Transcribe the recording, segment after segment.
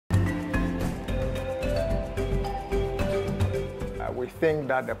think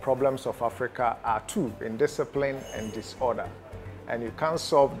that the problems of Africa are two: indiscipline and disorder. And you can't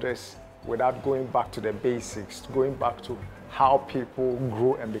solve this without going back to the basics, going back to how people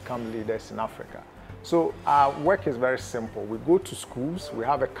grow and become leaders in Africa. So our work is very simple. We go to schools, we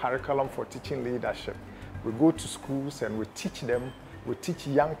have a curriculum for teaching leadership. We go to schools and we teach them, we teach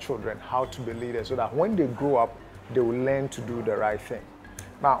young children how to be leaders so that when they grow up, they will learn to do the right thing.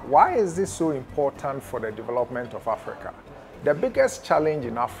 Now, why is this so important for the development of Africa? The biggest challenge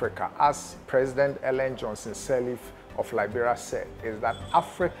in Africa, as President Ellen Johnson Sirleaf of Liberia said, is that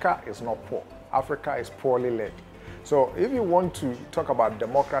Africa is not poor. Africa is poorly led. So if you want to talk about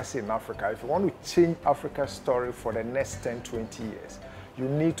democracy in Africa, if you want to change Africa's story for the next 10, 20 years, you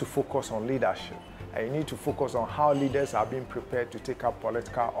need to focus on leadership. And you need to focus on how leaders are being prepared to take up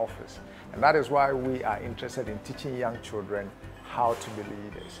political office. And that is why we are interested in teaching young children how to be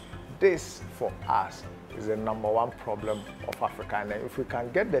leaders. This, for us, is the #1 problem of Africa. And if we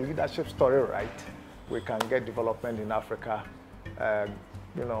can get the leadership story right, we can get development in Africa,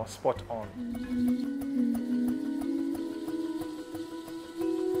 spot on.